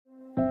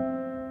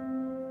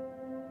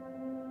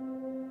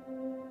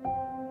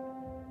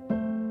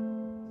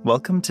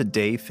Welcome to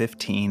day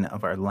 15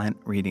 of our Lent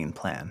reading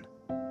plan.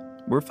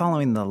 We're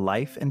following the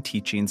life and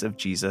teachings of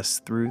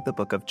Jesus through the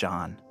book of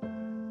John.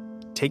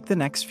 Take the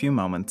next few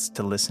moments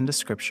to listen to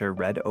scripture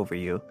read over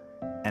you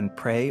and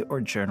pray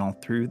or journal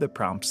through the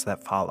prompts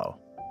that follow.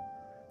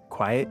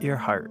 Quiet your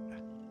heart.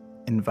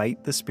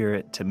 Invite the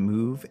Spirit to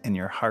move in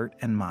your heart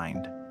and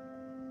mind.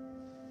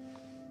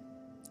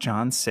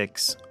 John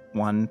 6,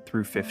 1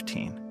 through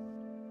 15.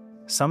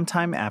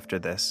 Sometime after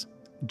this,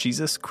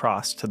 Jesus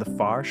crossed to the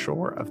far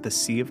shore of the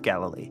Sea of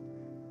Galilee,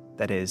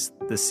 that is,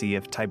 the Sea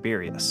of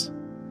Tiberias,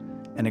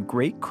 and a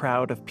great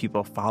crowd of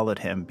people followed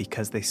him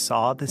because they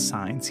saw the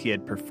signs he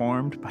had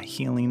performed by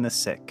healing the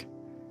sick.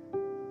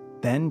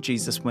 Then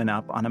Jesus went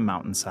up on a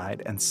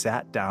mountainside and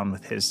sat down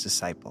with his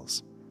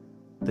disciples.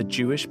 The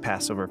Jewish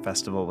Passover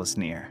festival was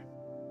near.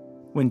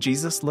 When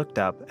Jesus looked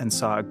up and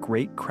saw a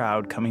great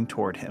crowd coming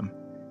toward him,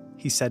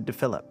 he said to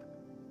Philip,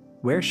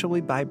 "Where shall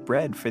we buy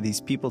bread for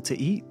these people to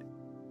eat?"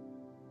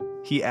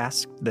 He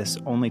asked this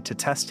only to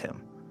test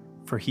him,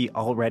 for he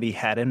already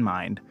had in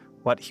mind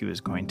what he was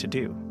going to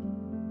do.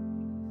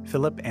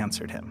 Philip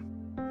answered him,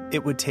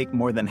 "It would take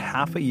more than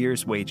half a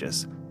year's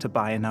wages to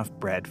buy enough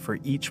bread for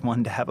each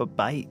one to have a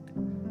bite."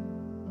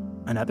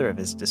 Another of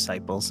his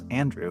disciples,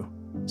 Andrew,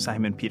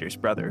 Simon Peter's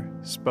brother,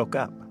 spoke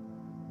up.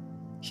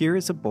 "Here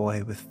is a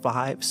boy with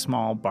 5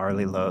 small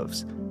barley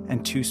loaves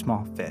and 2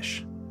 small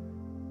fish.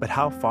 But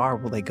how far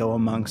will they go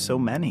among so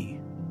many?"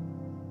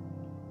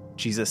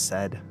 Jesus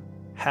said,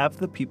 "Have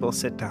the people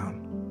sit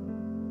down."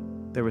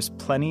 There was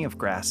plenty of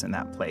grass in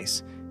that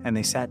place, and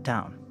they sat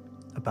down.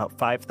 About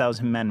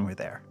 5,000 men were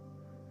there.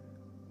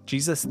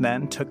 Jesus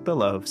then took the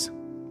loaves,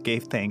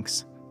 gave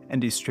thanks, and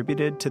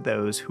distributed to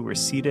those who were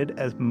seated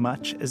as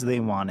much as they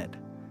wanted.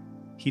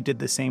 He did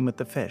the same with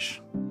the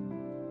fish.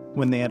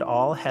 When they had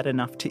all had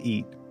enough to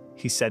eat,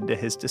 he said to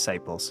his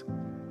disciples,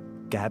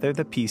 "Gather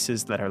the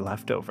pieces that are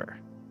left over.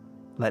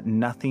 Let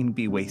nothing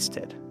be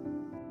wasted."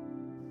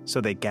 So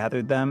they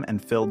gathered them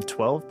and filled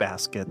 12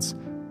 baskets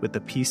with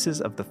the pieces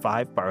of the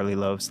 5 barley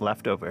loaves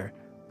left over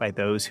by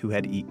those who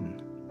had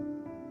eaten.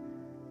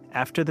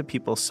 After the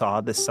people saw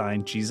the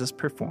sign Jesus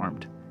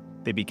performed,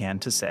 they began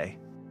to say,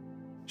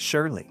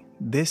 "Surely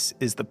this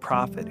is the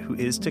prophet who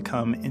is to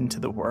come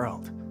into the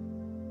world."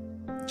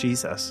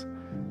 Jesus,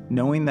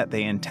 knowing that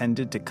they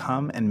intended to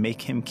come and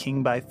make him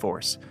king by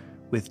force,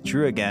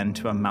 withdrew again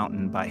to a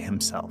mountain by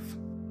himself.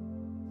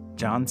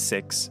 John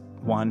 6,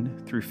 1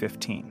 through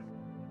 15.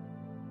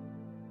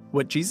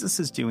 What Jesus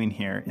is doing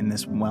here in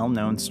this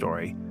well-known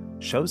story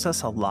shows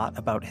us a lot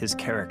about his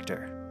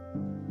character.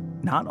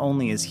 Not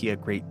only is he a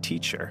great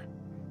teacher,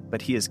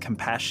 but he is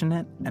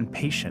compassionate and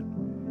patient,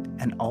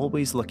 and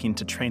always looking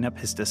to train up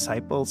his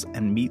disciples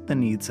and meet the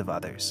needs of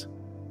others.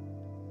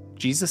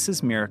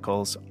 Jesus'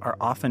 miracles are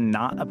often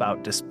not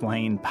about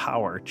displaying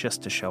power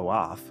just to show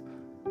off,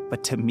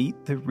 but to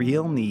meet the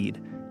real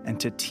need and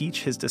to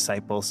teach his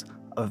disciples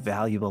a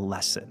valuable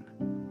lesson.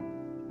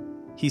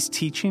 He's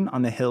teaching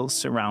on the hills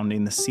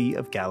surrounding the Sea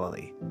of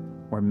Galilee,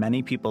 where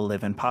many people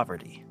live in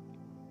poverty.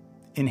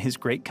 In his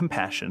great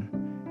compassion,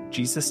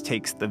 Jesus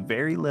takes the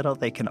very little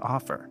they can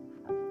offer,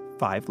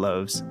 5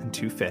 loaves and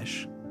 2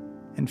 fish,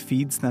 and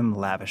feeds them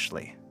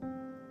lavishly.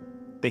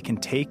 They can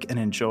take and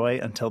enjoy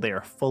until they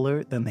are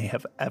fuller than they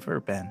have ever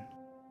been.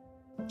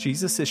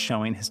 Jesus is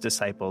showing his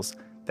disciples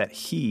that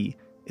he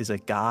is a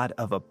God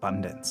of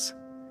abundance.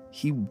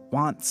 He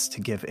wants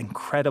to give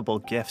incredible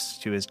gifts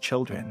to his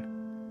children.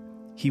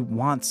 He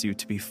wants you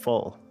to be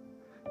full.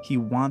 He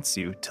wants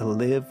you to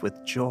live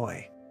with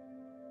joy.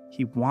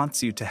 He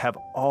wants you to have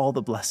all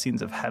the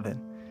blessings of heaven,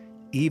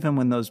 even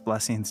when those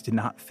blessings do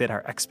not fit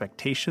our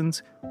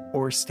expectations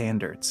or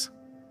standards.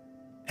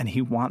 And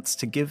he wants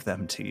to give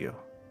them to you.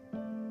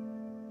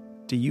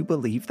 Do you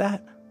believe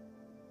that?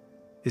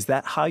 Is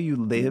that how you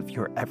live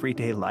your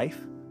everyday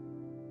life?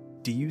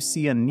 Do you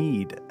see a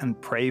need and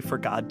pray for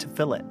God to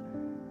fill it?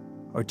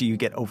 Or do you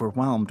get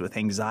overwhelmed with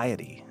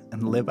anxiety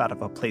and live out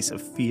of a place of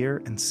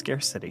fear and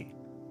scarcity?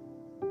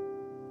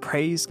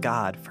 Praise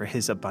God for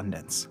his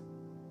abundance.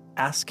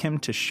 Ask him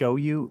to show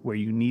you where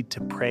you need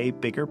to pray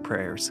bigger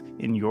prayers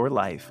in your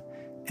life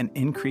and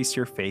increase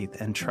your faith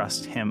and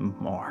trust him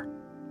more.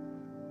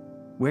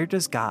 Where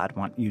does God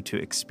want you to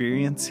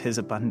experience his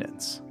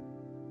abundance?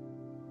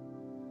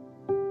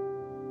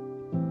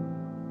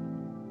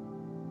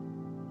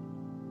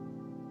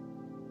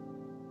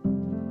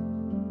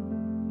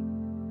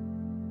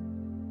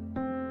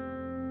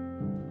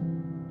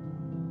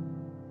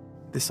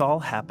 This all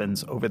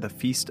happens over the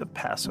Feast of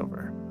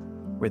Passover,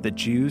 where the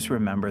Jews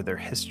remember their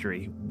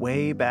history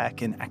way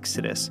back in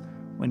Exodus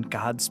when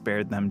God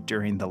spared them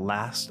during the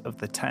last of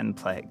the 10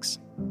 plagues.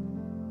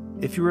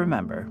 If you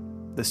remember,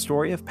 the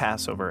story of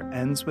Passover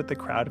ends with the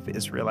crowd of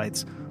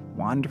Israelites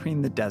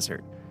wandering the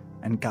desert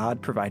and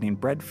God providing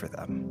bread for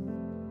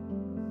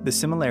them. The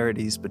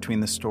similarities between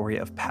the story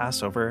of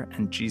Passover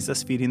and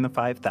Jesus feeding the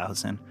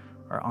 5,000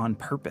 are on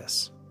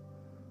purpose.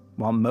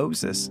 While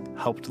Moses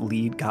helped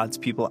lead God's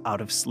people out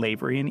of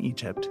slavery in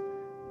Egypt,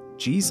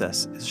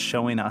 Jesus is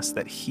showing us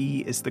that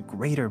he is the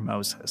greater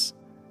Moses.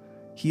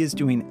 He is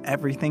doing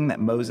everything that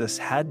Moses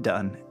had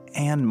done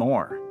and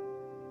more.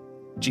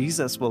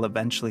 Jesus will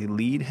eventually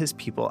lead his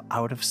people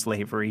out of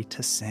slavery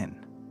to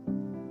sin.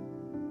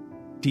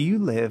 Do you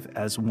live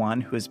as one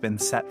who has been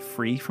set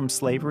free from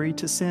slavery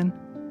to sin?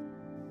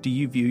 Do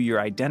you view your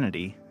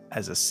identity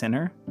as a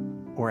sinner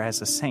or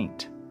as a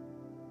saint?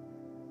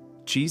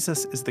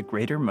 Jesus is the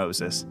greater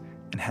Moses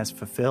and has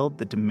fulfilled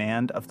the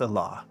demand of the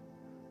law.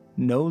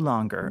 No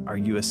longer are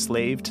you a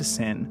slave to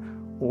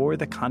sin or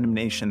the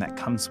condemnation that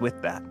comes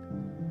with that.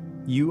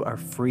 You are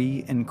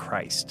free in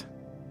Christ.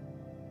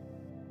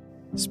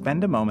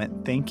 Spend a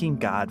moment thanking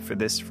God for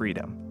this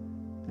freedom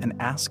and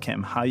ask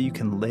Him how you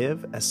can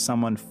live as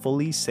someone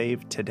fully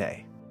saved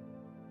today.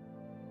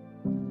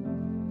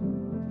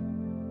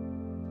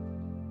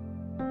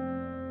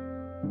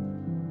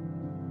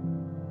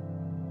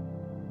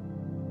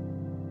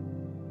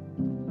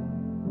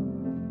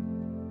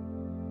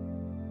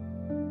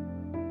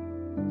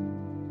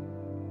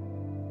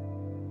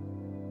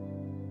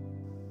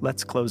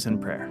 Let's close in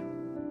prayer.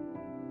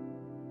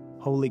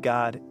 Holy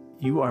God,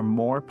 you are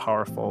more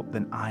powerful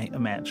than I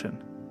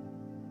imagine.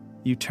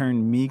 You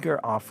turn meager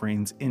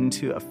offerings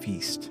into a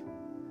feast.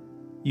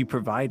 You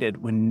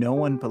provided when no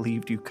one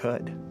believed you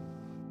could.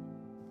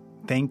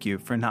 Thank you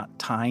for not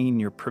tying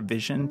your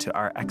provision to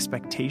our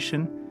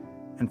expectation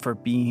and for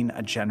being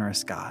a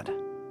generous God.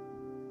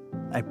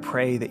 I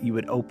pray that you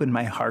would open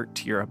my heart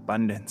to your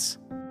abundance.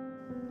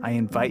 I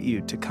invite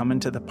you to come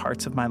into the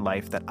parts of my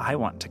life that I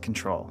want to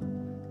control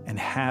and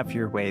have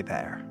your way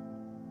there.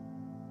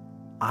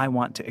 I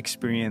want to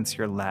experience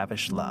your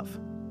lavish love.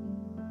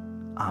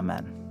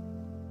 Amen.